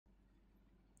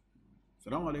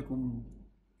Assalamu alaikum.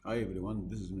 Hi everyone,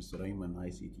 this is Mr. Ayman,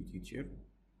 ICT teacher.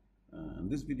 In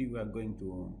this video we are going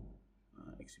to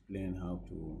explain how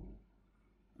to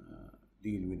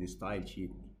deal with the style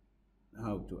sheet,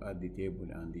 how to add the table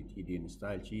and the TD in the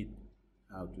style sheet,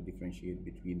 how to differentiate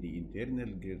between the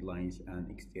internal grid lines and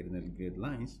external grid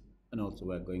lines, and also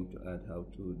we are going to add how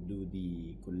to do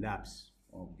the collapse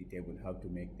of the table, how to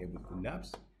make table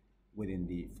collapse within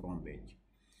the front page.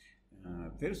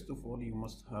 First of all, you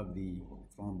must have the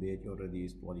front page already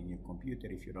installed in your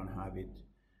computer. If you don't have it,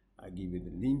 I'll give you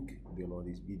the link below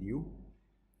this video.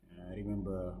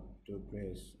 Remember to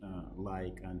press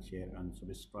like and share and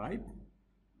subscribe.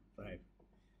 Right.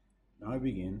 Now I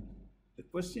begin. The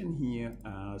question here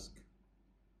asks,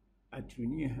 a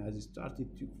trainee has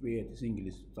started to create a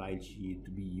single style sheet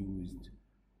to be used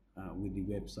with the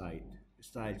website. The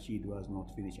style sheet was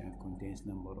not finished and contains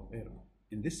number of errors.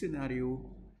 In this scenario,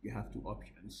 you have two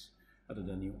options. Other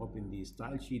than you open the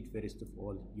style sheet, first of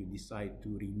all, you decide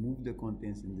to remove the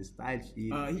contents in the style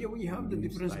sheet. Here we have the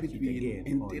difference between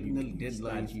internal grid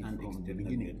lines and external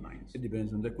grid lines. It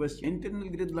depends on the question. Internal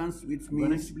grid lines, which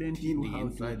means explain to you how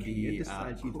inside the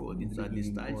style sheet code. Inside the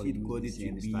style sheet code, it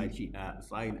should be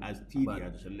signed as TD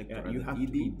as selector. You have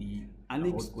TD. And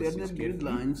external grid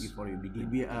lines before you begin.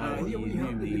 Here we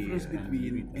have the difference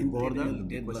between internal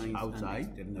grid lines outside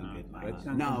external grid lines.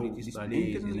 Now,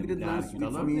 internal grid lines,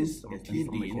 which means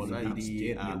TD inside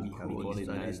the code.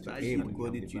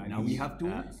 Now we have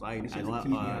to sign as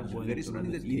TD. Very soon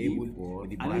in the table for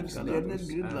the black color. External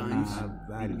grid lines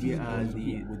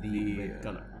with the red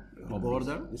color.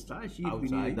 Border, the style sheet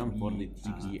outside done for the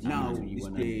TD. Now it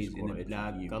stays in the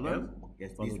black color.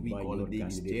 Yes, this we call it the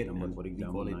external, for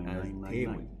example, we call it as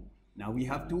table. Now we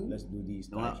have to, let's do this.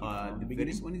 The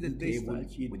first one is the table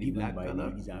with the black color,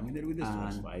 examiner with the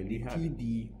source file, the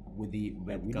TD with the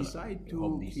red color. We decide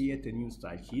to create a new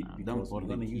style sheet because we're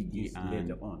going to use this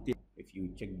later on. If you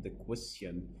check the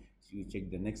question, if you check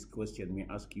the next question, we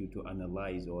ask you to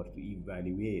analyze or to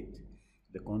evaluate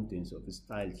the contents of a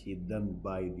style sheet done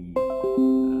by the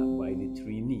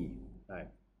trainee.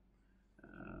 Right.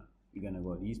 We're gonna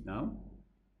go this now.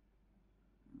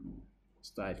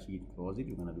 Style sheet, close it.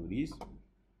 We're gonna do this.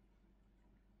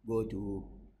 Go to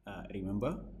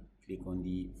remember, click on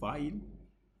the file,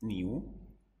 new.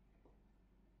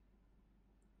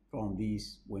 From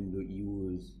this window,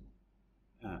 use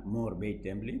more page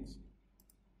templates,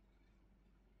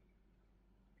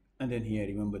 and then here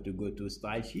remember to go to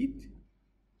style sheet.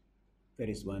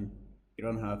 First one, you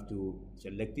don't have to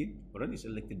select it, already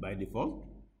selected by default,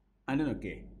 and then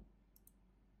okay.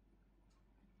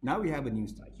 Now we have a new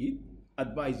style sheet.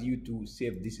 Advise you to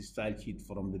save this style sheet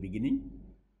from the beginning.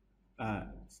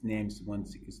 Its name's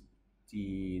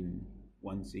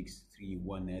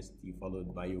 1161631ST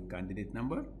followed by your candidate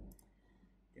number.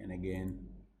 And again,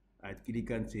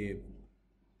 click and save.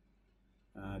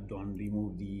 Don't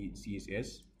remove the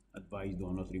CSS. Advise do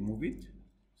not remove it.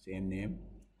 Same name.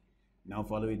 Now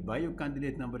follow it by your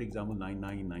candidate number, example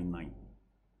 9999.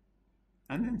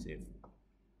 And then save.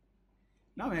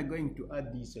 Now we are going to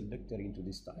add the selector into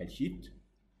the style sheet.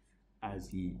 As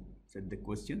he said the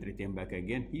question, return back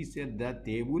again. He said that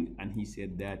table and he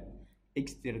said that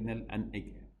external and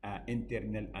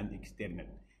internal and external.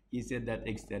 He said that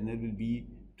external will be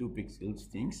 2 pixels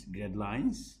things, grid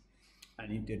lines,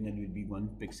 and internal will be 1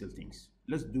 pixel things.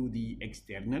 Let's do the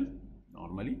external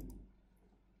normally.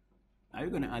 Now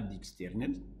we're going to add the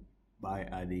external by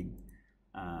adding,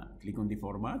 click on the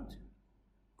format.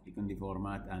 Click on the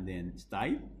format and then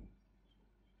style.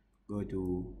 Go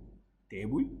to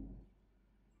table.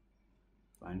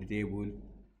 Find the table.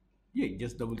 Yeah,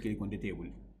 just double click on the table.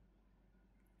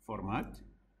 Format.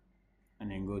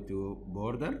 And then go to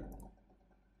border.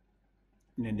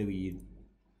 And then the width.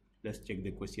 Let's check the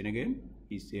question again.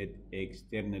 He said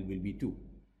external will be 2.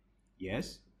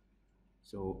 Yes.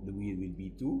 So the width will be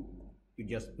 2. You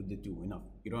just put the 2, enough.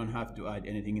 You don't have to add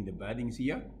anything in the paddings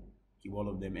here. Keep all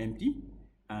of them empty.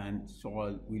 And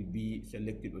solve will be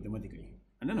selected automatically.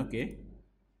 And then okay.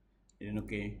 And then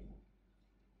okay.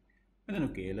 And then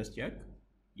okay. Let's check.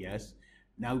 Yes.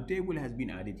 Now table has been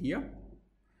added here.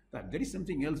 But there is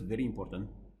something else very important.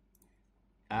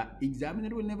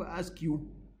 Examiner will never ask you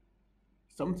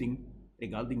something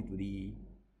regarding to the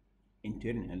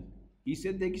internal. He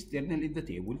said the external is the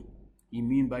table. He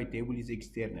mean by table is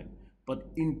external. But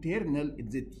internal is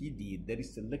the TD. There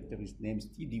is selector, his name is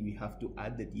TD. We have to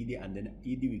add the TD and then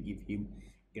TD we give him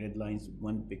grid lines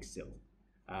 1 pixel.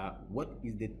 What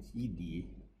is the TD?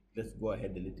 Let's go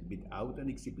ahead a little bit out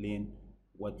and explain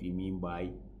what we mean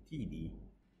by TD.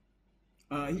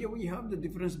 Here we have the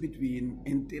difference between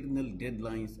internal grid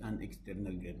lines and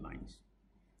external grid lines.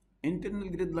 Internal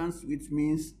grid lines, which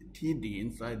means TD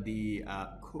inside the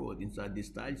code, inside the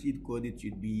style sheet code, it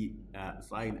should be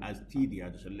signed as TD,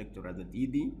 as a selector as a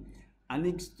TD. And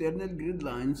external grid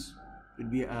lines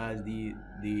should be as the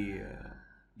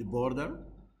border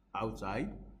outside.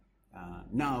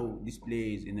 Now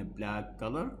displays in a black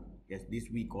color. Yes, this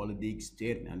we call it the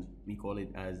external. We call it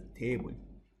as table.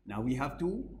 Now we have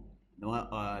two.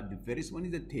 Now the first one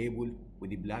is the table with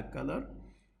the black color,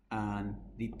 and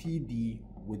the TD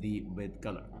with the red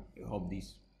color. I hope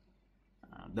this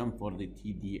done for the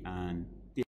TD and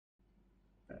table.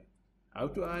 Right. How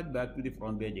to add back to the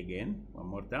front page again? One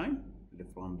more time to the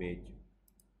front page,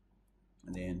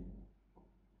 and then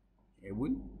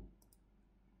table.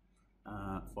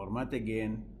 Format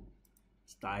again,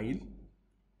 style,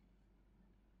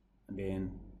 and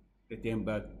then return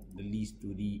back the list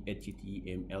to the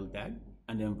HTML tag,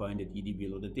 and then find the TD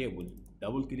below the table.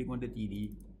 Double click on the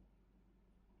TD,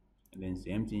 and then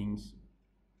same things,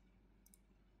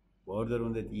 border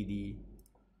on the TD,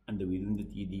 and the width on the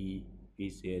TD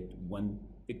is at 1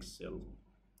 pixel.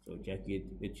 So check it,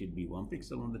 it should be 1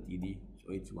 pixel on the TD,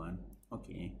 so it's 1.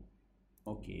 Okay,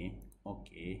 okay,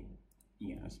 okay.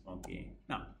 Yes, okay.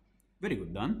 Now, very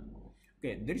good, done.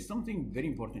 Okay, there is something very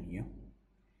important here.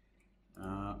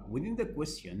 Within the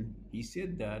question, he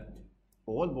said that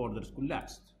all borders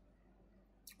collapsed.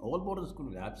 All borders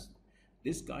collapsed.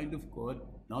 This kind of code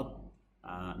not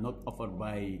offered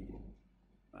by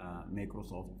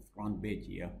Microsoft front page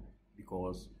here,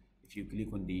 because if you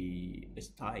click on the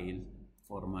style,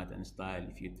 format and style,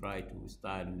 if you try to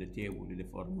style in the table with the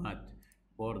format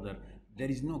border, there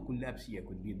is no collapse here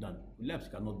could be done. Collapse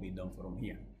cannot be done from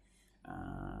here.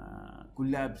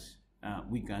 Collapse,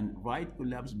 we can write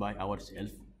collapse by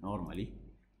ourselves normally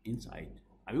inside.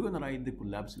 Are we going to write the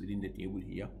collapse within the table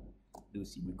here? Do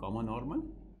semi-comma normal,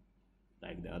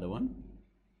 like the other one?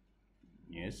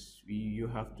 Yes, you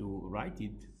have to write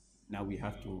it. Now we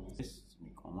have to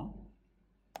semi-comma.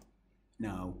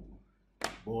 Now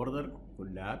border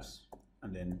collapse,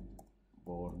 and then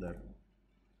border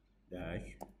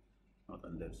dash, not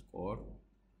underscore,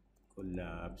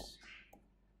 collapse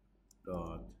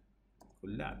dot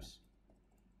collapse.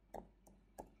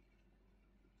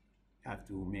 Have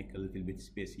to make a little bit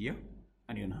space here,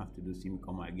 and you don't have to do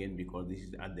semi-comma again because this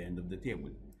is at the end of the table.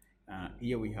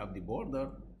 Here we have the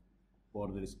border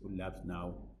is collapsed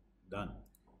now, done.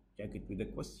 Check it with the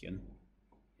question.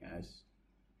 Yes,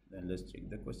 then let's check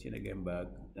the question again back,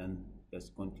 then let's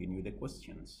continue the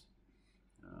questions.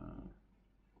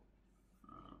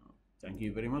 Thank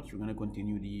you very much. We're going to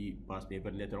continue the past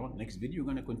paper later on. Next video,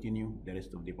 we're going to continue the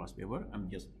rest of the past paper. I'm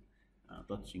just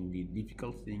touching the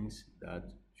difficult things that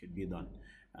should be done.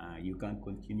 You can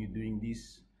continue doing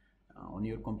this on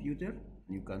your computer.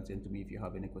 You can send to me if you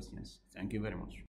have any questions. Thank you very much.